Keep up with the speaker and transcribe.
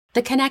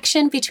The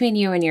connection between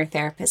you and your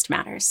therapist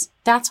matters.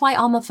 That's why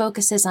Alma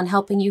focuses on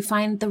helping you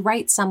find the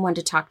right someone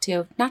to talk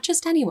to, not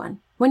just anyone.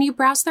 When you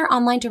browse their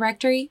online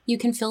directory, you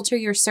can filter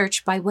your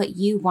search by what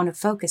you want to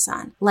focus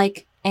on,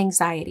 like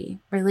anxiety,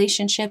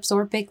 relationships,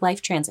 or big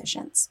life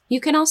transitions. You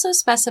can also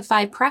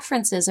specify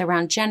preferences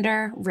around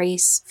gender,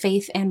 race,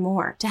 faith, and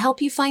more to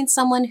help you find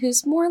someone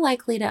who's more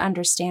likely to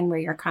understand where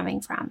you're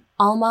coming from.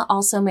 Alma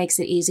also makes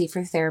it easy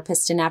for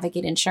therapists to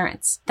navigate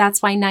insurance.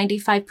 That's why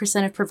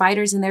 95% of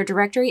providers in their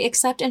directory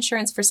accept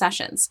insurance for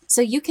sessions,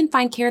 so you can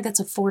find care that's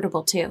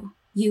affordable too.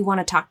 You want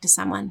to talk to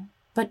someone,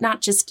 but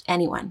not just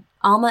anyone.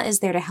 Alma is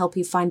there to help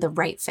you find the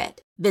right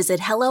fit. Visit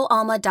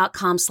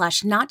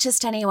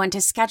helloalma.com/notjustanyone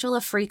to schedule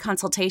a free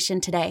consultation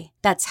today.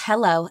 That's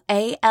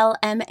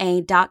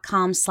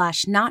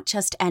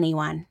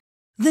helloalma.com/notjustanyone.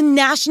 The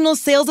national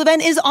sales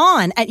event is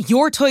on at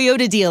your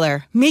Toyota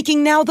dealer,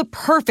 making now the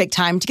perfect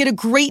time to get a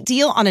great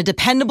deal on a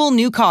dependable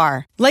new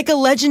car. Like a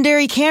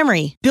legendary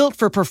Camry, built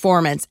for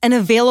performance and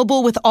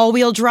available with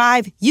all-wheel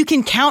drive, you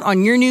can count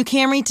on your new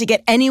Camry to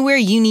get anywhere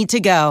you need to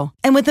go.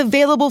 And with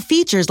available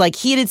features like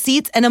heated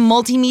seats and a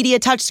multimedia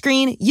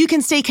touchscreen, you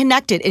can stay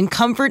connected in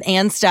comfort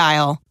and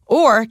style.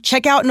 Or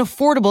check out an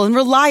affordable and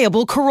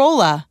reliable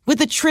Corolla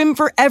with a trim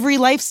for every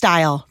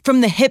lifestyle,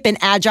 from the hip and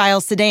agile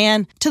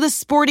sedan to the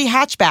sporty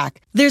hatchback.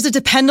 There's a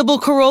dependable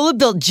Corolla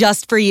built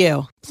just for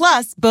you.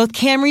 Plus, both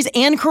Camrys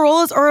and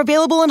Corollas are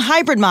available in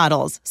hybrid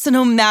models, so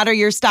no matter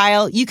your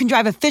style, you can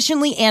drive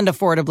efficiently and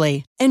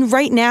affordably. And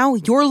right now,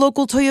 your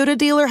local Toyota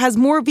dealer has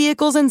more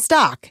vehicles in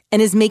stock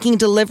and is making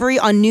delivery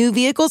on new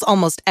vehicles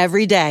almost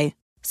every day.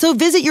 So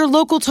visit your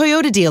local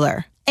Toyota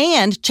dealer.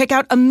 And check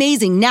out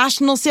amazing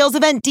national sales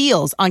event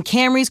deals on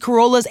Camrys,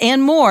 Corollas,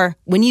 and more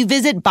when you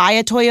visit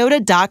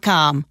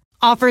buyatoyota.com.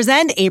 Offers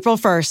end April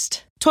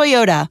 1st.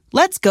 Toyota,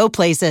 let's go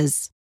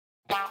places.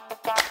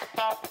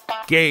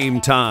 Game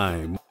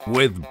Time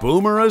with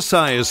Boomer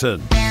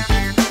Esiason.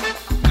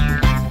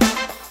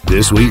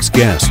 This week's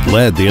guest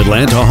led the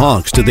Atlanta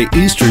Hawks to the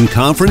Eastern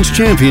Conference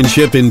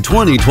Championship in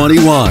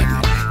 2021.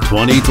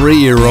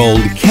 23-year-old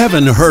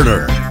Kevin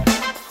Huerter.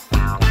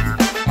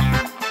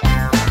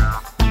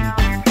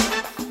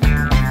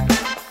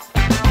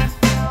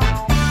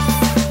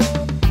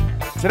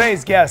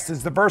 Today's guest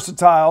is the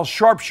versatile,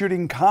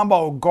 sharpshooting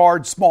combo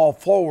guard small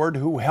forward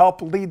who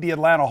helped lead the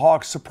Atlanta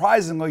Hawks'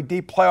 surprisingly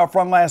deep playoff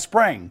run last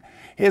spring.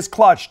 His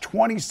clutch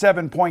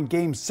 27-point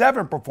Game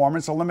 7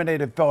 performance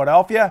eliminated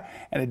Philadelphia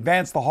and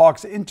advanced the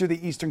Hawks into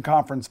the Eastern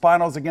Conference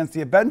Finals against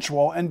the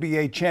eventual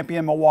NBA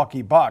champion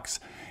Milwaukee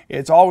Bucks.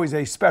 It's always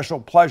a special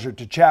pleasure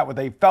to chat with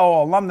a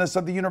fellow alumnus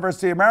of the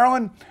University of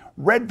Maryland,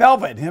 Red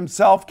Velvet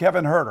himself,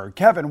 Kevin Huerter.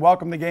 Kevin,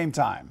 welcome to Game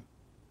Time.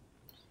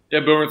 Yeah,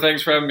 Boomer,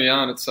 thanks for having me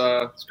on. It's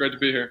great to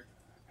be here.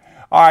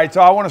 All right,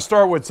 so I want to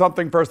start with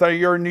something first.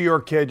 You're a New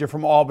York kid. You're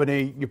from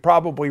Albany. You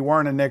probably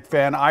weren't a Knicks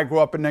fan. I grew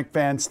up a Knicks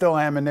fan, still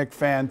am a Knicks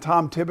fan.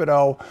 Tom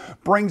Thibodeau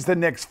brings the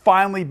Knicks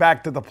finally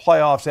back to the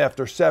playoffs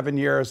after 7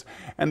 years,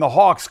 and the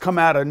Hawks come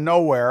out of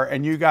nowhere,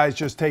 and you guys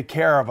just take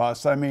care of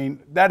us. I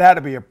mean, that had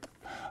to be an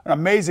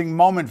amazing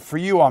moment for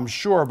you, I'm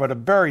sure, but a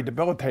very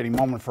debilitating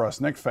moment for us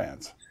Knicks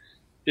fans.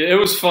 Yeah, it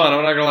was fun.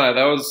 I'm not gonna lie.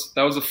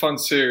 That was a fun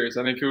series.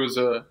 I think it was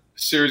a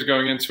series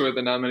going into it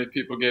that not many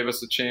people gave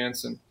us a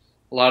chance, and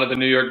a lot of the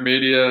New York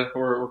media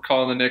were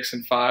calling the Knicks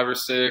in 5 or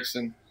 6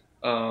 and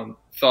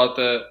thought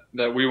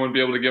that we wouldn't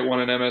be able to get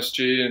one in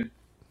MSG. And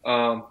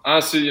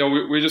honestly,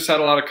 we just had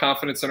a lot of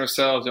confidence in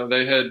ourselves.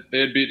 They had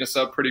beaten us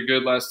up pretty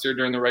good last year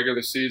during the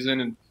regular season,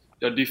 and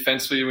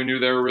defensively we knew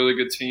they were a really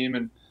good team,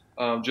 and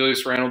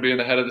Julius Randle being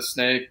the head of the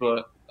snake.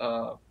 But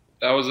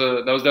that was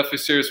definitely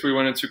serious. We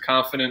went into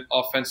confident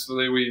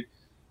offensively.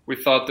 We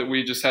thought that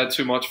we just had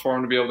too much for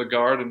him to be able to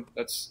guard, and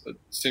that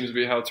seems to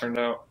be how it turned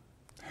out.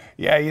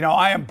 Yeah,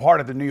 I am part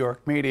of the New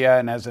York media,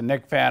 and as a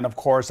Knicks fan, of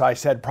course, I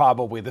said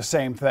probably the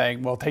same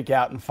thing. We'll take you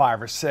out in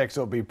 5 or 6.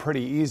 It'll be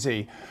pretty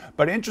easy.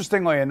 But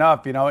interestingly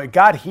enough, it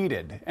got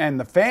heated, and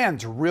the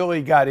fans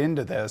really got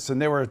into this,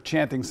 and they were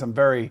chanting some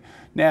very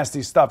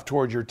nasty stuff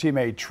towards your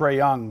teammate, Trae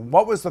Young.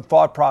 What was the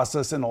thought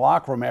process in the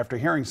locker room after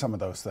hearing some of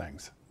those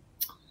things?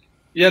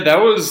 Yeah, that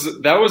was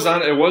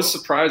on. It was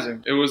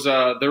surprising. It was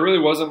there really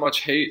wasn't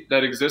much hate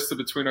that existed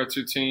between our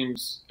two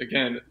teams.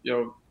 Again,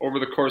 over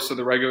the course of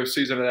the regular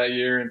season of that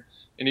year, and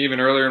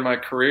even earlier in my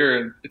career,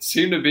 and it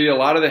seemed to be a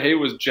lot of the hate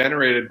was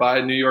generated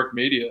by New York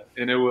media,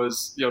 and it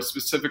was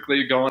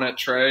specifically going at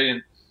Trae,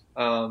 and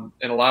a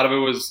lot of it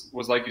was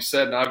like you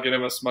said, not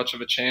giving us much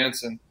of a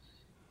chance. And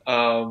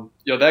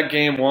that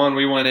game one,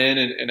 we went in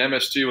and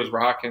MSG was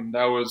rocking.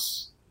 That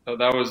was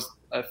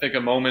I think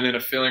a moment and a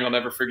feeling I'll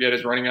never forget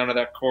is running onto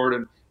that court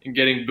and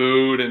getting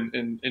booed.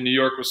 And New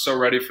York was so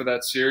ready for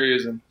that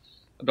series. And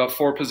about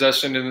 4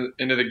 possessions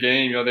into the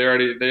game,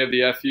 they have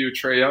the FU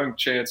Trae Young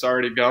chants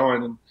already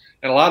going. And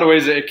in a lot of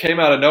ways, it came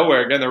out of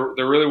nowhere. Again,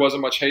 there really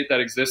wasn't much hate that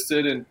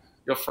existed. And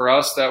for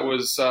us, that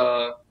was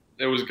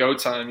it was go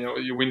time.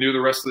 We knew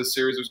the rest of the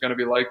series was going to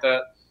be like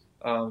that.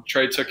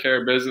 Trae took care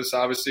of business,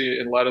 obviously,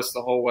 and led us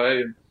the whole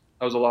way. And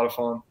that was a lot of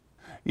fun.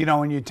 You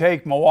know, when you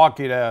take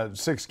Milwaukee to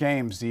 6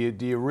 games, do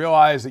you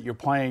realize that you're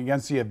playing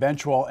against the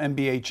eventual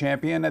NBA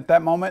champion at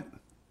that moment?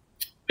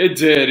 It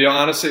did.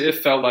 Honestly, it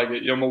felt like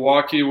it.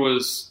 Milwaukee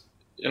was,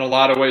 in a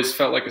lot of ways,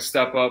 felt like a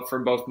step up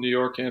from both New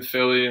York and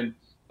Philly. And,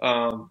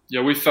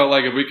 we felt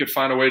like if we could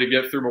find a way to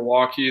get through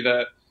Milwaukee,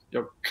 that,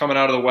 coming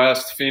out of the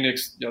West,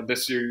 Phoenix,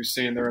 this year you've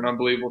seen they're an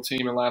unbelievable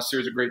team, and last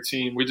year was a great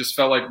team. We just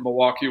felt like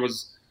Milwaukee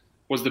was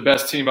the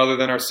best team other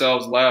than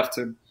ourselves left.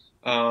 And,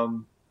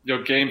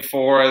 Game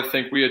 4, I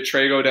think we had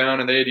Trey go down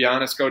and they had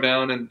Giannis go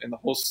down, and the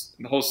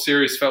whole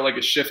series felt like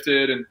it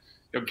shifted. And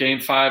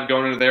Game 5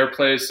 going into their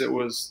place,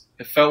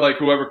 it felt like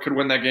whoever could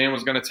win that game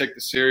was going to take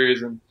the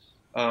series. And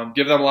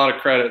give them a lot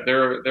of credit.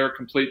 They're a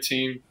complete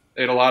team.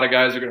 They had a lot of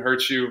guys who could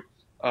hurt you.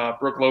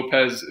 Brook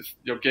Lopez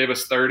gave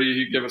us 30.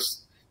 He gave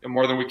us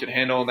more than we could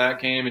handle in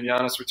that game. And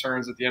Giannis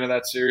returns at the end of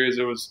that series.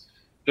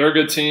 They're a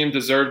good team,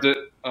 deserved it.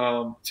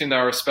 Team that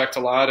I respect a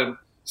lot, and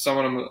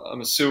someone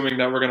I'm assuming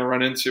that we're going to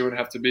run into and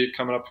have to beat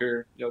coming up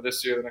here,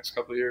 this year, the next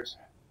couple of years.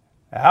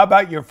 How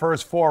about your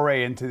first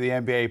foray into the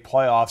NBA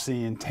playoffs,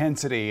 the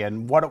intensity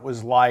and what it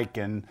was like,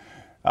 and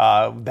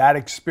that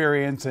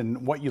experience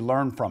and what you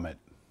learned from it?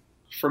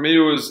 For me,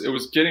 it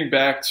was getting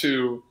back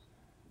to,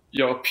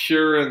 a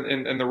pure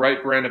and the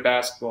right brand of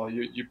basketball.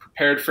 You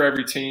prepared for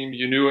every team.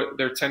 You knew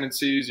their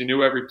tendencies. You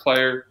knew every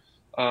player.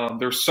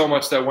 There's so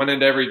much that went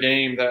into every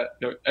game that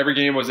every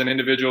game was an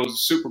individual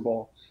Super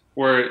Bowl.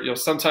 Where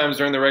sometimes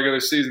during the regular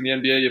season, the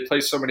NBA, you play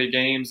so many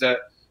games that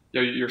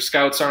your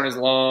scouts aren't as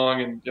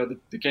long, and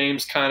the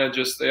games kind of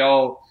just they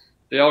all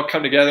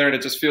come together, and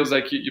it just feels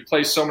like you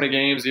play so many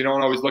games. You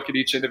don't always look at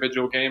each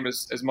individual game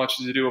as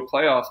much as you do a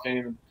playoff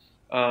game.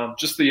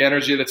 Just the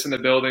energy that's in the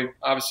building,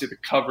 obviously the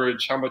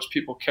coverage, how much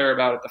people care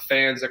about it, the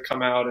fans that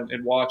come out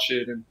and watch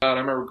it. And I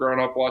remember growing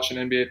up watching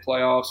NBA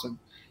playoffs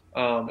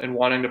and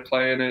wanting to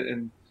play in it.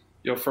 And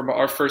from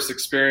our first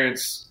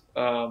experience,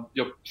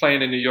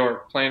 playing in New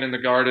York, playing in the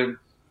Garden,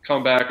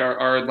 come back.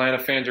 Our Atlanta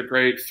fans are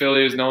great.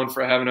 Philly is known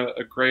for having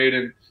a great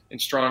and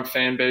strong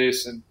fan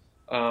base, and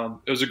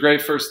it was a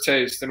great first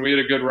taste. And we had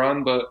a good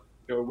run, but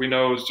we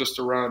know it was just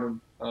a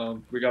run,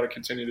 and we got to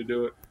continue to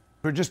do it.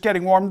 We're just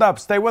getting warmed up.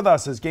 Stay with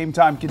us as Game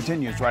Time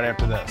continues right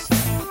after this.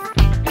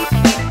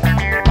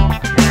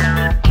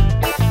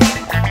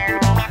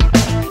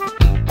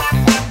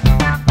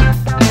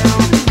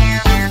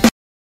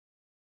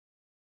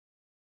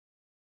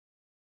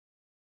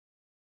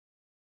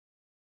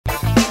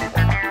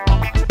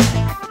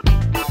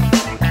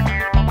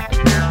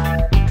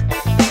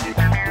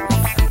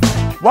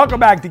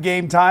 Welcome back to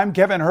Game Time.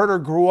 Kevin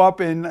Huerter grew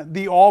up in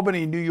the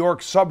Albany, New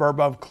York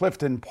suburb of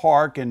Clifton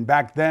Park, and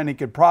back then he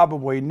could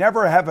probably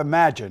never have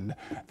imagined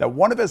that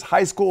one of his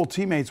high school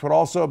teammates would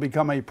also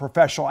become a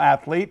professional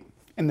athlete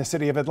in the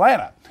city of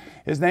Atlanta.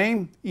 His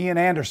name, Ian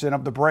Anderson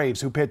of the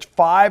Braves, who pitched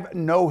 5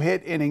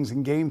 no-hit innings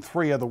in Game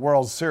 3 of the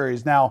World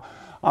Series. Now,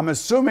 I'm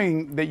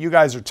assuming that you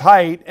guys are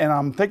tight, and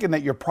I'm thinking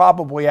that you're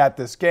probably at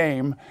this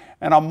game.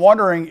 And I'm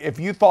wondering if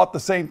you thought the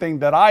same thing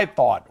that I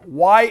thought.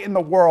 Why in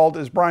the world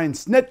is Brian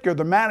Snitker,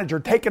 the manager,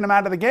 taking him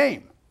out of the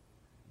game?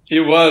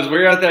 He was. We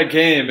were at that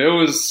game. That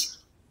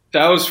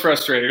was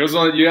frustrating. It was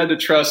you had to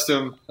trust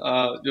him.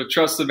 You'll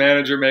trust the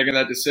manager making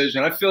that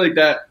decision. I feel like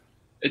that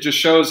it just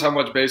shows how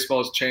much baseball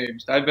has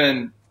changed. I've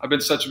been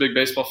such a big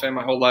baseball fan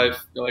my whole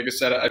life. Like I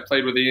said, I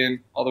played with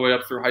Ian all the way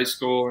up through high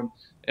school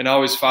and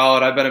always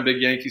followed. I've been a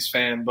big Yankees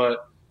fan,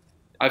 but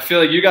I feel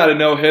like you got a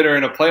no-hitter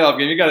in a playoff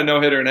game. You got a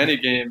no-hitter in any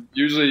game.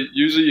 Usually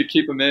you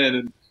keep them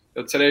in.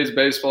 And today's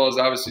baseball has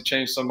obviously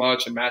changed so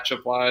much, and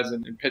matchup-wise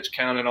and pitch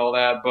count and all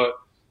that. But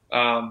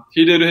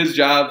he did his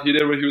job. He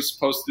did what he was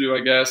supposed to do,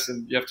 I guess.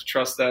 And you have to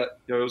trust that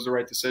it was the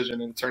right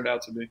decision, and it turned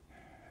out to be.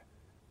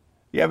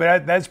 Yeah,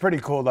 but that's pretty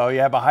cool, though. You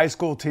have a high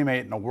school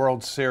teammate in the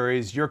World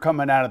Series. You're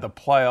coming out of the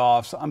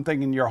playoffs. I'm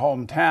thinking your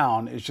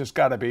hometown has just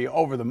got to be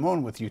over the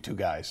moon with you two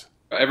guys.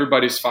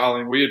 Everybody's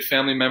following. We had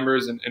family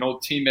members and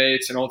old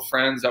teammates and old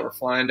friends that were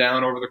flying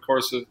down over the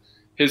course of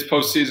his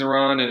postseason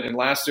run and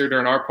last year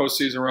during our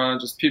postseason run,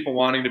 just people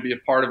wanting to be a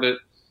part of it.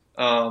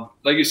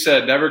 Like you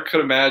said, never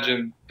could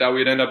imagine that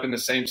we'd end up in the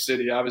same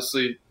city.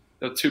 Obviously,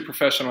 the 2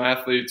 professional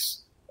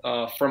athletes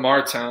from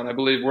our town, I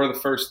believe we're the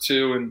first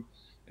 2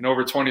 in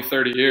over 20,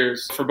 30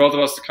 years. For both of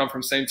us to come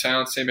from same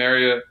town, same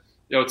area,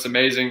 it's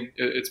amazing.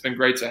 It's been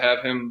great to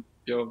have him,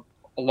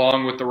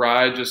 along with the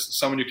ride, just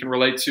someone you can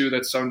relate to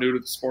that's so new to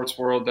the sports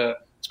world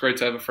that it's great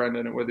to have a friend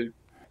in it with you.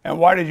 And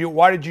why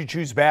did you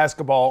choose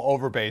basketball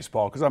over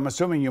baseball? Because I'm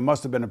assuming you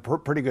must have been a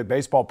pretty good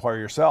baseball player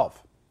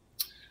yourself.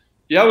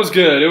 Yeah, I was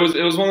good. It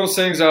was one of those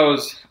things. I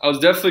was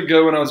definitely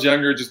good when I was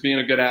younger, just being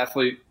a good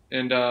athlete.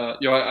 And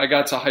I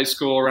got to high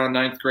school around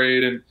 9th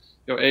grade, and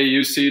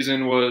AAU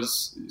season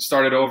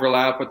started to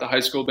overlap with the high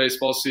school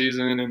baseball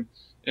season, and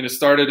it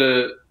started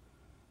to.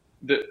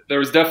 There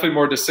was definitely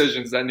more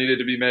decisions that needed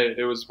to be made.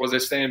 Was I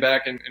staying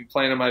back and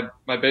playing in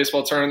my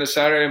baseball tournament this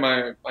Saturday?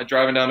 Am I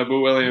driving down to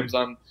Boo Williams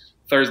on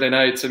Thursday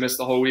night to miss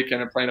the whole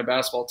weekend and playing a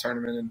basketball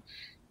tournament? And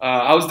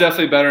I was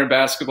definitely better in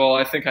basketball.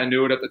 I think I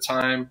knew it at the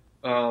time.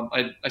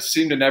 I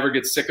seemed to never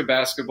get sick of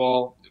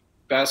basketball.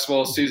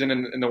 Basketball season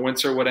in the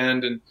winter would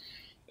end, and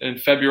in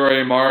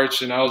February and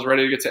March, and I was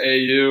ready to get to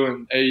AAU,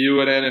 and AAU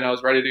would end, and I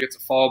was ready to get to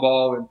fall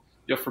ball.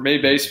 And for me,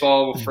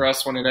 baseball for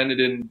us when it ended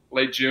in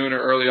late June or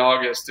early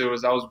August, I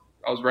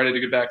was ready to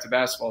get back to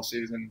basketball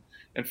season.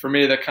 And for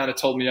me, that kind of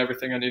told me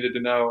everything I needed to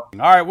know. All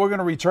right, we're going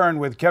to return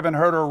with Kevin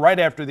Huerter right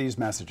after these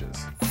messages.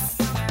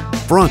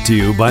 Brought to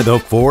you by the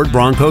Ford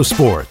Bronco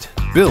Sport.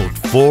 Built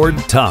Ford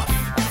tough.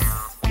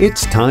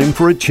 It's time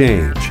for a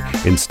change.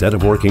 Instead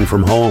of working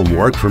from home,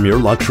 work from your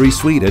luxury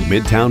suite at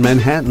Midtown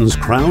Manhattan's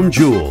crown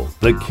jewel,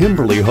 the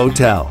Kimberly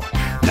Hotel.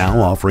 Now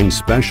offering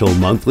special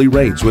monthly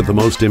rates with the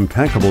most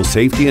impeccable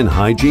safety and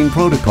hygiene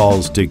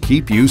protocols to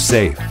keep you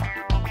safe.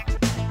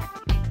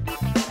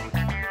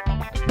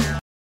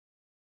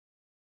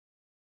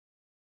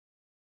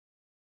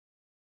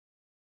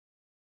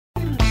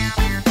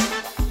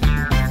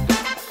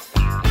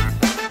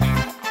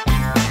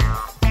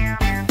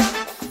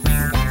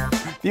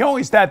 The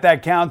only stat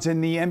that counts in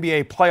the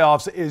NBA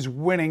playoffs is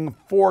winning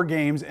 4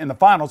 games in the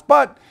finals.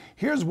 But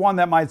here's one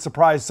that might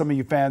surprise some of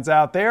you fans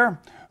out there.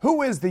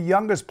 Who is the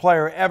youngest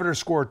player ever to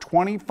score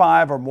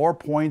 25 or more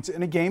points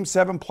in a Game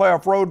 7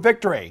 playoff road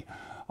victory?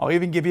 I'll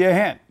even give you a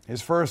hint.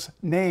 His first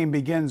name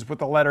begins with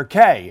the letter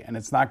K, and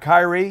it's not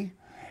Kyrie,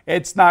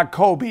 it's not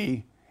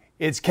Kobe,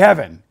 it's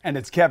Kevin, and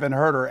it's Kevin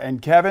Huerter.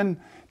 And Kevin,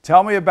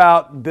 tell me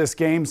about this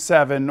Game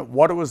 7,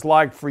 what it was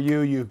like for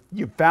you.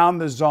 You found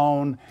the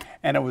zone,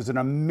 and it was an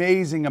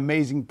amazing,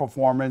 amazing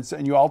performance,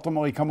 and you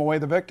ultimately come away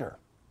the victor.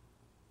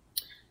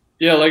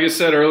 Yeah, like I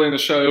said early in the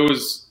show, it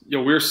was, we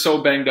were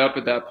so banged up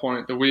at that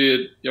point that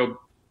we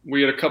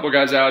had a couple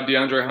guys out.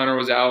 DeAndre Hunter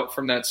was out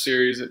from that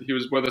series. He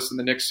was with us in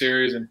the Knicks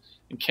series, and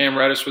Cam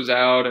Reddish was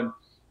out, and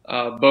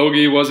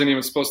Bogey wasn't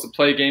even supposed to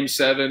play Game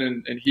 7,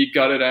 and he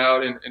gutted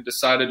out and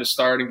decided to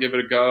start and give it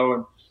a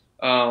go.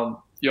 And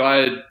I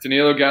had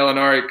Danilo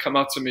Gallinari come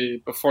up to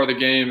me before the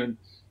game,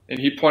 and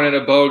he pointed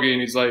at Bogey, and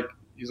he's like,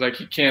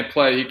 he can't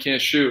play, he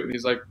can't shoot. And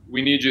he's like,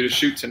 we need you to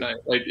shoot tonight.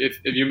 Like, if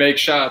you make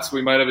shots,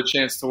 we might have a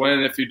chance to win.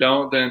 And if you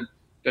don't, then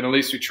at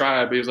least we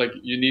tried. But he was like,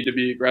 you need to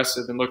be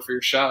aggressive and look for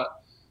your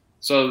shot.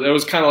 So it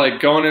was kind of like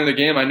going into the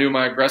game, I knew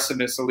my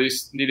aggressiveness at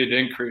least needed to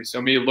increase.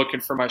 So me looking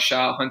for my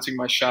shot, hunting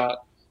my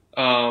shot.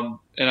 And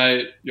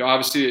I,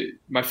 obviously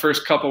my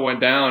first couple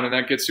went down, and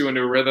that gets you into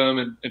a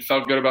rhythm, and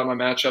felt good about my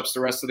matchups the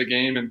rest of the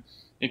game, and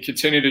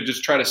continue to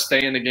just try to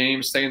stay in the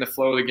game, stay in the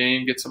flow of the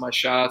game, get to my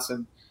shots.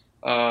 And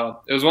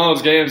it was one of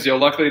those games,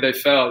 luckily they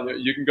fell.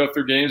 You can go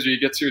through games where you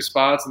get to your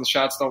spots and the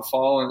shots don't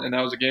fall, and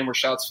that was a game where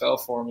shots fell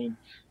for me.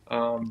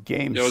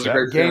 Game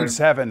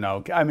 7,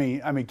 though. I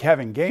mean,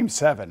 Kevin, Game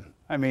 7.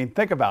 I mean,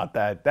 think about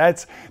that.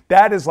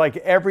 That is like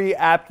every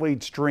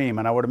athlete's dream,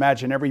 and I would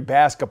imagine every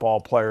basketball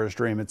player's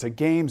dream. It's a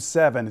Game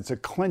 7. It's a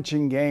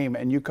clinching game,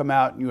 and you come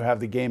out and you have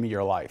the game of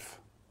your life.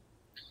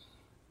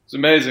 It's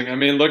amazing. I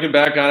mean, looking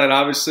back on it,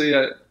 obviously,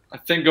 I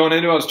think going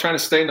into it, I was trying to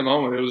stay in the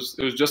moment. It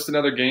was just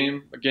another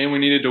game, a game we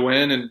needed to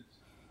win, and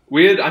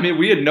we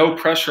had no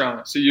pressure on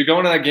it. So you go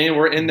into that game,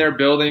 we're in there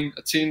building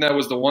a team that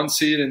was the 1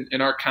 seed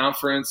in our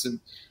conference, and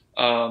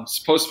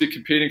supposed to be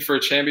competing for a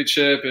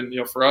championship. And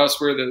for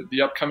us, we're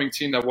the upcoming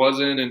team that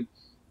wasn't, and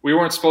we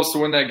weren't supposed to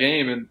win that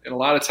game. And a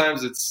lot of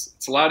times, it's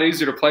a lot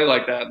easier to play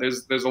like that.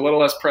 There's a little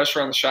less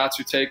pressure on the shots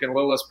you take, and a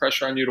little less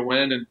pressure on you to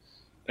win. And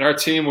our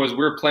team we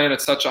were playing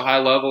at such a high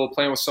level,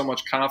 playing with so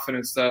much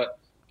confidence that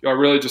I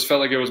really just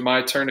felt like it was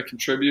my turn to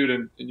contribute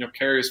and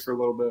carry us for a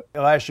little bit.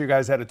 Last year, you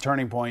guys had a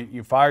turning point.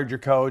 You fired your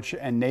coach,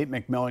 and Nate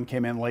McMillan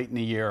came in late in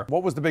the year.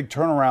 What was the big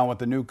turnaround with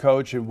the new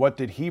coach, and what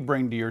did he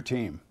bring to your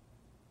team?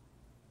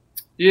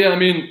 Yeah, I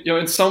mean,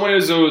 in some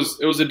ways it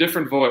was a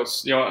different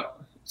voice.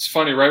 It's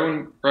funny. Right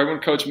when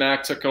Coach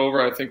Mack took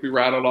over, I think we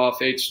rattled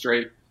off 8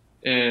 straight.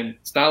 And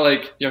it's not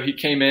like, he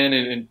came in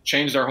and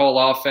changed our whole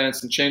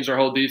offense and changed our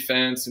whole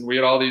defense, and we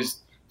had all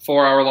these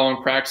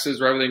 4-hour-long practices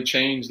where everything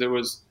changed. There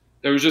was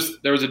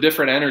a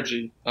different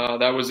energy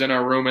that was in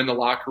our room, in the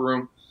locker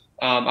room.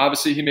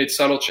 Obviously, he made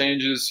subtle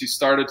changes. He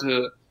started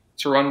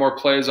to run more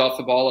plays off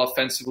the ball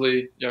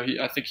offensively.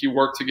 I think he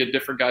worked to get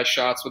different guys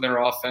shots within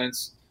our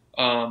offense.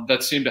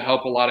 That seemed to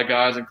help a lot of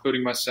guys,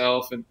 including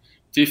myself. And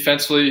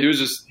defensively,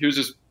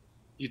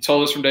 he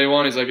told us from day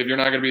one, he's like, if you're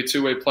not going to be a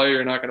two-way player,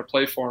 you're not going to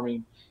play for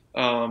me.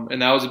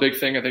 And that was a big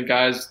thing. I think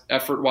guys,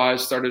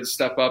 effort-wise, started to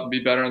step up and be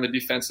better on the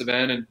defensive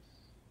end. And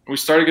we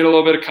started to get a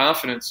little bit of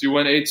confidence. You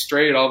win 8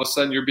 straight, all of a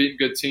sudden you're beating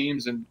good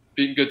teams and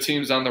beating good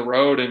teams on the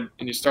road, and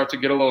you start to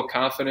get a little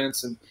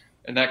confidence, and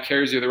that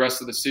carries you the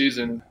rest of the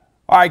season.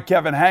 All right,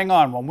 Kevin, hang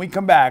on. When we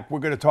come back, we're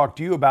going to talk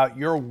to you about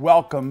your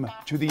welcome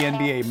to the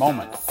NBA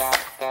moment.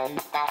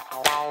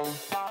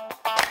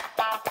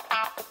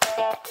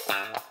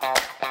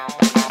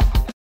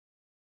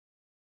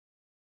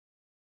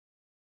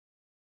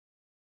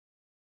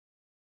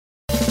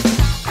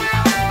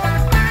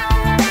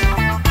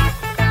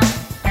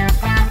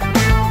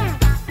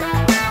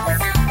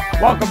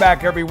 Welcome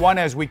back, everyone,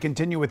 as we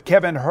continue with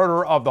Kevin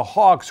Huerter of the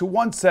Hawks, who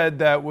once said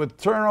that with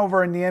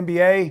turnover in the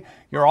NBA,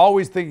 you're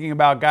always thinking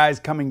about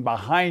guys coming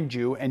behind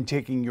you and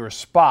taking your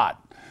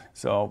spot.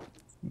 So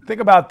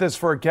think about this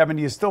for Kevin.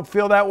 Do you still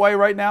feel that way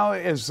right now,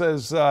 as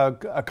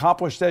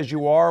accomplished as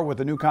you are with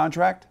a new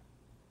contract?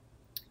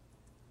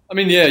 I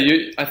mean, yeah,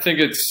 I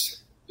think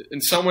in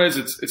some ways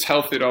it's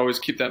healthy to always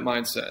keep that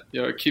mindset.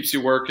 It keeps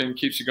you working,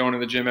 keeps you going to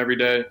the gym every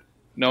day,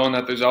 knowing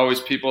that there's always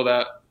people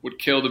that would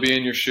kill to be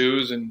in your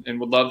shoes and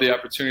would love the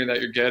opportunity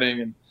that you're getting.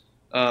 And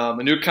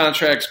a new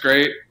contract's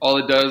great. All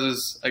it does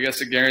is, I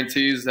guess, it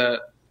guarantees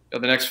that the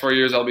next 4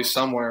 years I'll be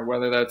somewhere,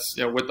 whether that's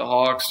with the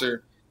Hawks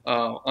or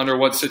under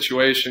what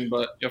situation.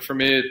 But for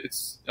me,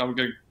 I'm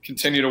going to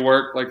continue to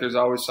work like there's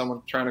always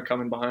someone trying to come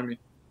in behind me.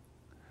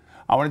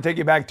 I want to take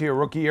you back to your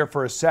rookie year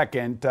for a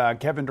second.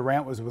 Kevin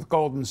Durant was with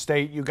Golden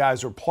State. You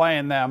guys were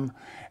playing them.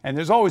 And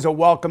there's always a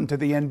welcome to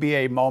the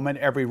NBA moment.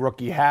 Every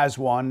rookie has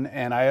one.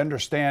 And I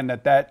understand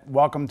that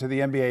welcome to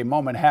the NBA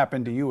moment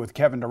happened to you with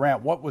Kevin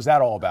Durant. What was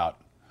that all about?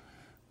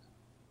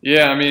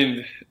 Yeah, I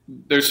mean,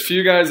 there's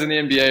few guys in the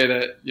NBA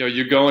that,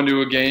 you go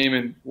into a game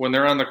and when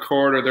they're on the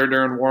court or they're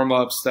during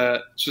warm-ups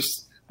that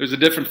just there's a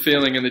different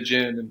feeling in the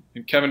gym.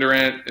 And Kevin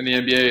Durant in the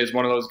NBA is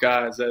one of those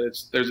guys that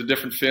there's a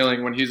different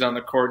feeling when he's on the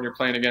court and you're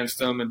playing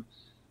against him. And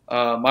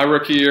my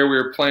rookie year, we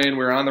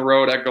were on the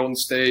road at Golden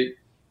State,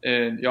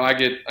 and I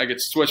get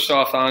switched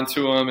off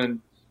onto him, and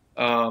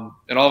all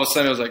of a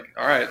sudden it was like,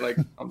 all right, like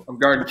I'm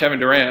guarding Kevin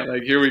Durant,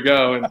 like here we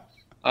go. And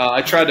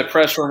I tried to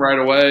pressure him right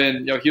away,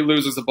 and he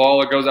loses the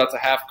ball, it goes out to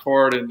half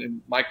court,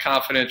 and my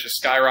confidence just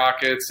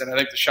skyrockets, and I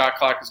think the shot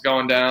clock is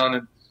going down,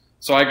 and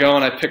so I go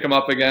and I pick him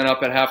up again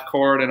up at half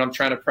court, and I'm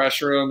trying to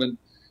pressure him,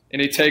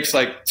 and he takes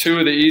like two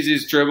of the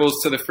easiest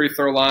dribbles to the free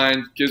throw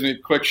line, gives me a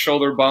quick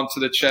shoulder bump to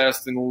the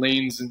chest, and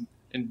leans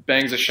and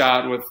bangs a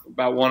shot with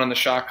about 1 on the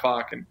shot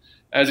clock. And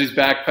as he's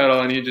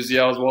backpedaling, he just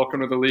yells,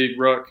 "Welcome to the league,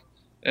 Rook."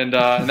 And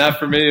that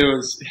for me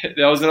was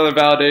another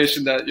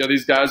validation that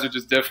these guys are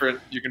just different.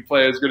 You can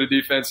play as good a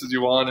defense as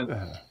you want,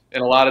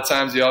 and a lot of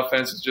times the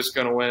offense is just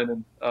going to win.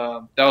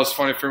 And that was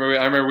funny for me.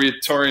 I remember we had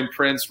Torian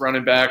Prince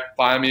running back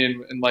by me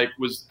and like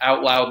was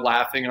out loud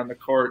laughing on the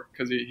court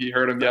because he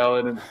heard him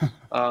yelling. And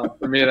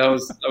for me, that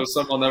was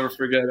something I'll never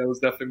forget. That was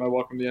definitely my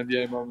welcome to the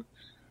NBA moment.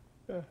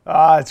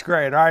 It's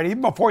great. All right.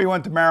 Even before you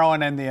went to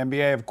Maryland and the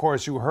NBA, of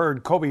course, you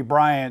heard Kobe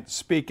Bryant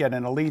speak at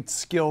an elite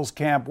skills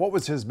camp. What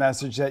was his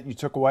message that you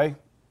took away?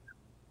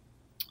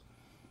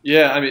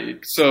 Yeah, I mean,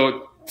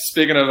 so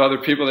speaking of other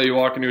people that you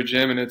walk into a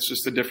gym and it's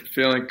just a different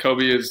feeling,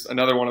 Kobe is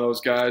another one of those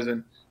guys.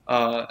 And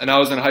I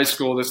was in high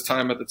school at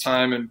the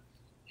time, and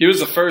he was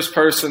the first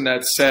person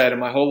that said in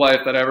my whole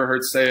life that I ever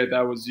heard say it,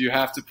 that was, you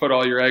have to put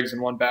all your eggs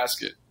in one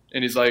basket.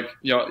 And he's like,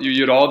 you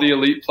had all the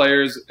elite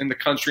players in the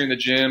country in the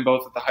gym,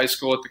 both at the high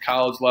school, at the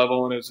college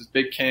level, and it was this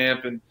big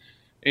camp. And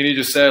he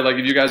just said, like,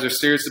 if you guys are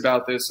serious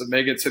about this and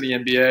make it to the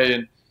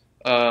NBA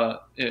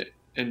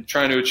and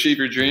trying to achieve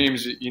your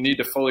dreams, you need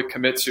to fully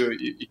commit to it.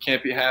 You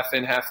can't be half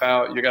in, half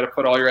out. You got to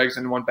put all your eggs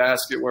in one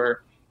basket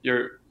where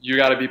you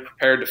got to be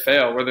prepared to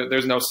fail, where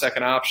there's no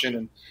second option.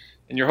 And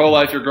in your whole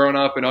life, you're growing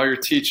up, and all your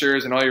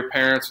teachers and all your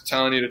parents are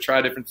telling you to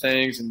try different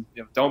things, and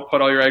don't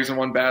put all your eggs in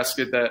one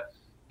basket.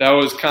 That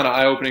was kind of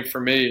eye-opening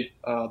for me.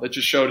 That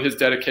just showed his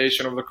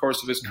dedication over the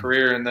course of his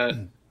career, and that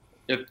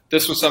if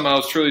this was something I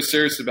was truly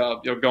serious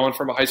about, going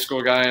from a high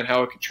school guy and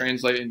how it could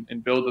translate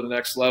and build to the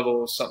next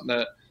level was something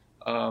that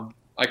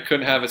I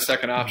couldn't have a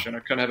second option. I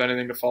couldn't have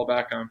anything to fall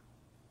back on.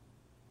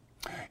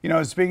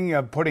 Speaking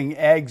of putting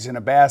eggs in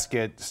a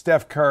basket,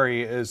 Steph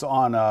Curry is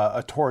on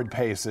a torrid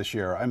pace this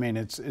year. I mean,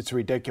 it's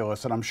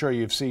ridiculous, and I'm sure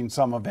you've seen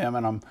some of him,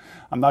 and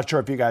I'm not sure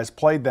if you guys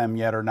played them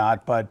yet or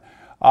not, but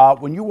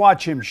when you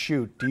watch him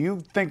shoot, do you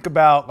think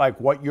about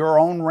like what your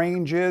own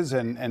range is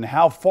and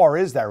how far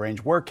is that range?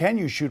 Where can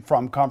you shoot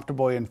from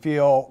comfortably and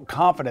feel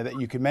confident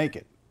that you can make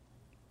it?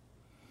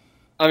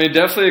 I mean,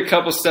 definitely a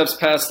couple steps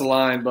past the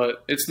line,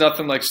 but it's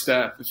nothing like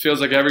Steph. It feels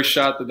like every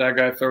shot that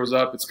guy throws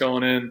up, it's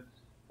going in.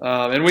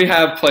 And we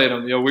have played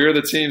him. We were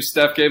the team.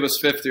 Steph gave us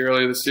 50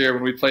 earlier this year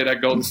when we played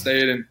at Golden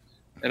State, and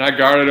I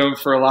guarded him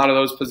for a lot of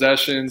those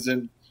possessions.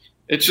 And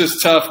it's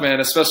just tough, man,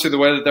 especially the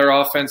way that their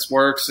offense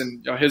works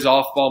and his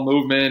off-ball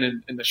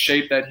movement and the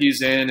shape that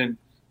he's in. And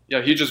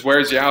he just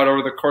wears you out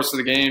over the course of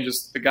the game.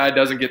 Just the guy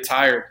doesn't get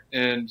tired,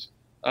 and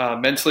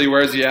mentally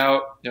wears you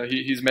out.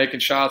 He's making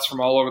shots from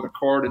all over the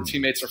court, and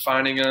teammates are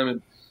finding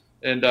him,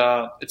 and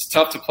it's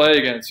tough to play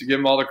against. You give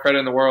him all the credit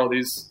in the world.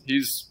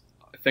 He's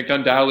I think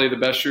undoubtedly the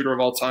best shooter of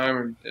all time,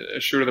 and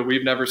a shooter that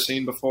we've never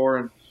seen before.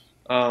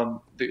 And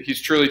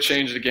he's truly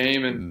changed the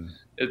game, and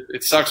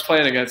it sucks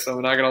playing against him.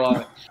 I'm not gonna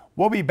lie.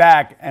 We'll be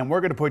back, and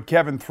we're going to put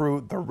Kevin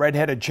through the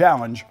redheaded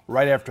challenge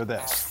right after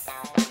this.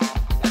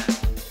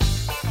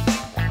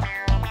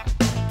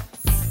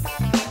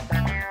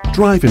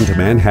 Drive into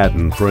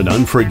Manhattan for an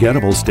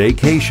unforgettable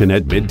staycation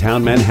at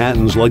Midtown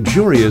Manhattan's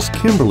luxurious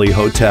Kimberly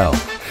Hotel.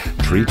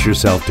 Treat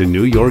yourself to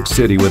New York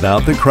City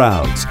without the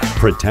crowds,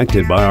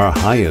 protected by our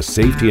highest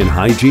safety and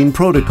hygiene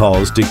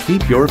protocols to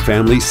keep your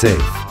family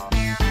safe.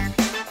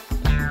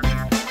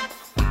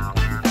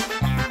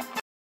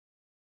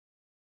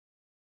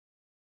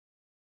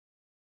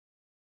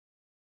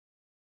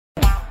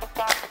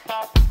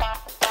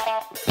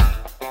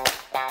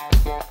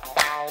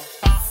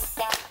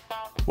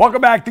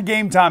 Welcome back to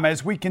Game Time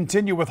as we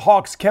continue with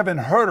Hawks Kevin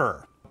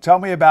Huerter. Tell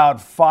me about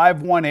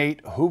 518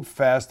 Hoop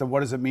Fest and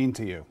what does it mean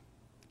to you?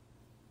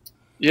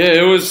 Yeah,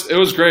 it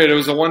was great. It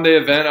was a one-day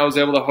event I was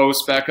able to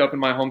host back up in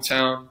my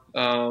hometown.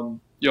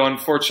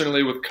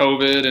 Unfortunately with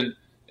COVID and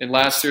in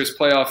last year's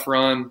playoff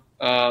run,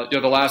 the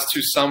last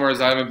 2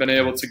 summers I haven't been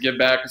able to give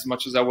back as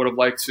much as I would have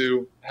liked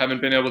to. Haven't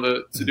been able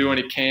to do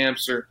any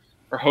camps or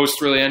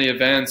host really any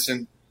events.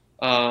 And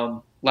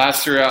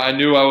last year I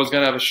knew I was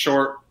going to have a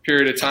short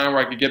period of time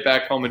where I could get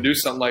back home and do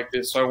something like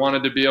this. So I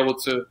wanted to be able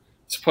to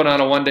put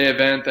on a one-day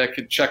event that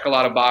could check a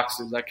lot of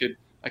boxes. I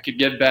could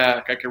give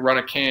back. I could run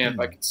a camp.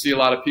 I could see a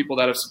lot of people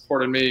that have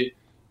supported me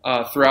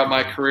throughout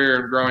my career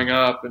and growing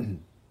up. And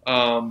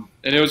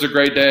it was a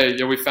great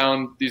day. We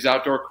found these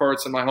outdoor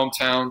courts in my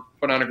hometown,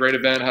 put on a great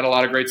event, had a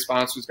lot of great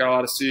sponsors, got a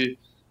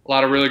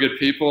lot of really good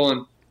people.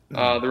 And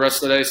the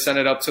rest of the day sent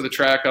it up to the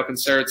track up in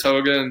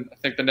Saratoga. And I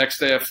think the next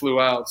day I flew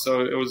out.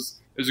 So it was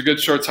a good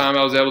short time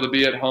I was able to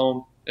be at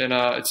home. And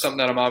it's something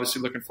that I'm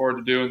obviously looking forward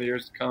to do in the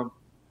years to come.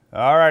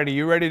 All right. Are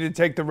you ready to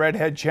take the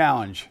Redhead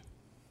Challenge?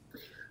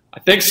 I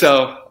think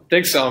so.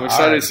 I'm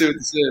excited to see what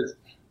this is.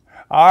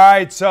 All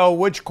right. So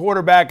which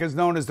quarterback is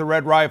known as the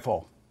Red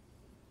Rifle?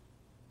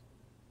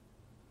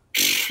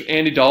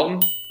 Andy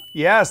Dalton?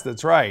 Yes,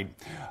 that's right.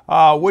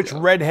 Which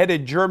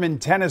redheaded German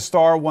tennis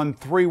star won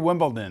 3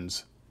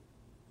 Wimbledons?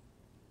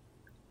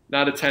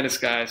 Not a tennis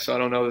guy, so I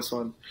don't know this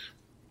one.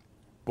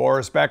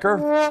 Boris Becker?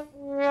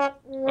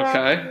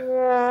 Okay.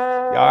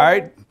 All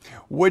right.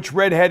 Which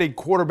redheaded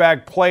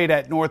quarterback played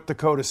at North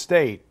Dakota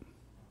State?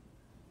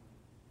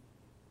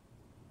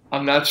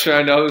 I'm not sure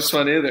I know this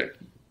one either.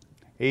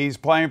 He's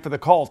playing for the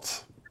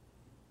Colts.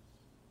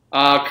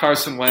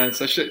 Carson Wentz.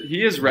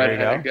 He is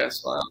redhead, I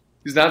guess. Wow.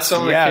 He's not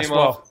someone that came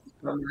off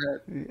from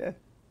the head.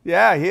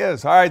 Yeah, he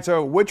is. All right,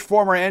 so which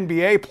former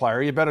NBA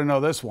player, you better know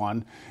this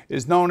one,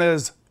 is known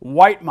as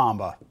White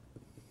Mamba?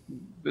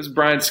 This is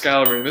Brian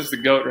Scalabrine. This is the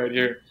GOAT right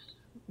here.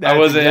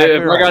 That's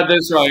if right. I got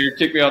this wrong, you'd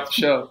kick me off the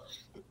show.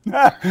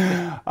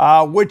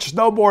 Which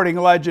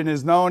snowboarding legend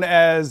is known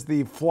as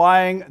the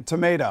Flying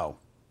Tomato?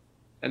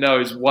 I know,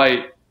 he's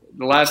white.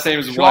 The last name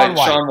is Shaun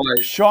White.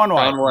 White. Shaun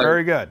White.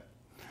 Very good.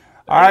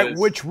 All right,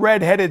 which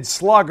red-headed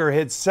slugger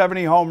hit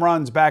 70 home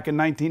runs back in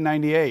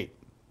 1998?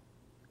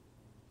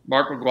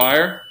 Mark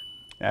McGwire.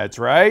 That's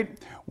right.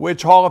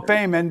 Which Hall of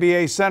Fame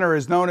NBA center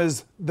is known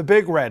as the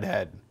Big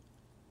Redhead?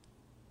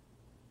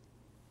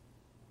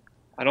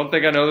 I don't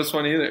think I know this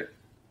one either.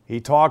 He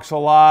talks a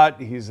lot.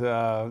 He's he's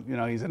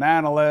an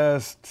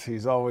analyst.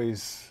 He's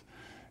always,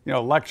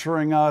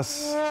 lecturing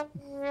us.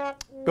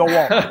 Bill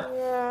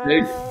Walton.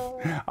 Big. Bill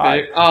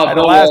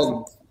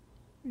Walton.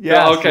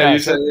 Yes. Okay, yes. You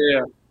said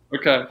yeah.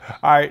 Okay.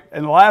 All right,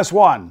 and the last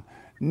one.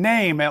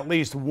 Name at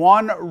least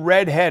one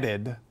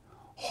red-headed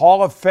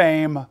Hall of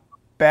Fame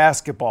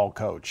basketball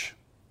coach.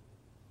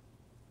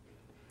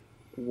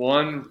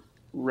 One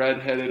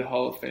red-headed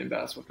Hall of Fame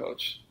basketball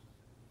coach.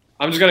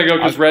 I'm just going to go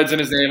because Red's in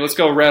his name. Let's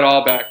go Red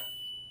Auerbach.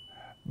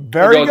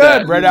 Very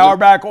good. Red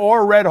Auerbach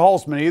or Red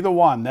Holzman, either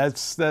one.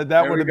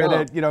 That would have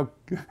been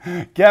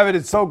it. Kevin,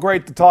 it's so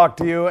great to talk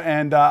to you,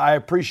 and I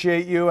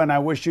appreciate you, and I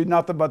wish you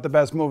nothing but the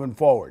best moving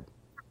forward.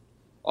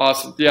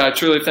 Awesome. Yeah,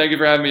 truly. Thank you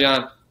for having me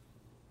on.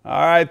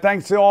 All right.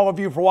 Thanks to all of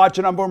you for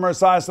watching. I'm Boomer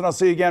Esiason, and I'll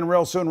see you again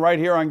real soon right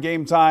here on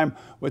Game Time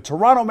with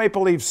Toronto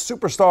Maple Leafs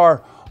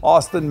superstar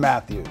Austin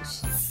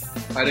Matthews.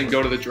 I didn't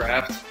go to the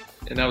draft,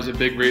 and that was a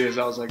big reason.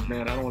 I was like,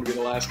 man, I don't want to be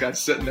the last guy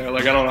sitting there.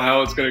 Like, I don't know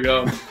how it's going to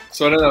go.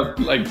 So I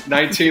ended up,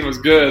 19 was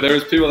good. There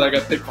was people that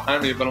got picked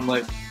behind me, but I'm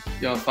like,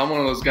 if I'm one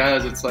of those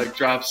guys that's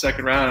dropped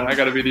second round and I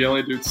got to be the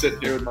only dude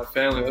sitting here with my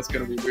family, that's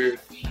going to be weird.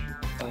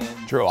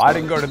 True. I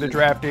didn't go to the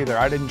draft either.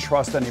 I didn't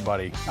trust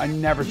anybody. I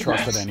never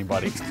trusted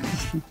anybody.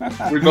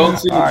 We both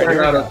seem to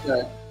turn out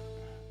okay.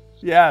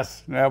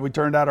 Yes. Yeah, we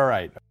turned out all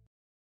right.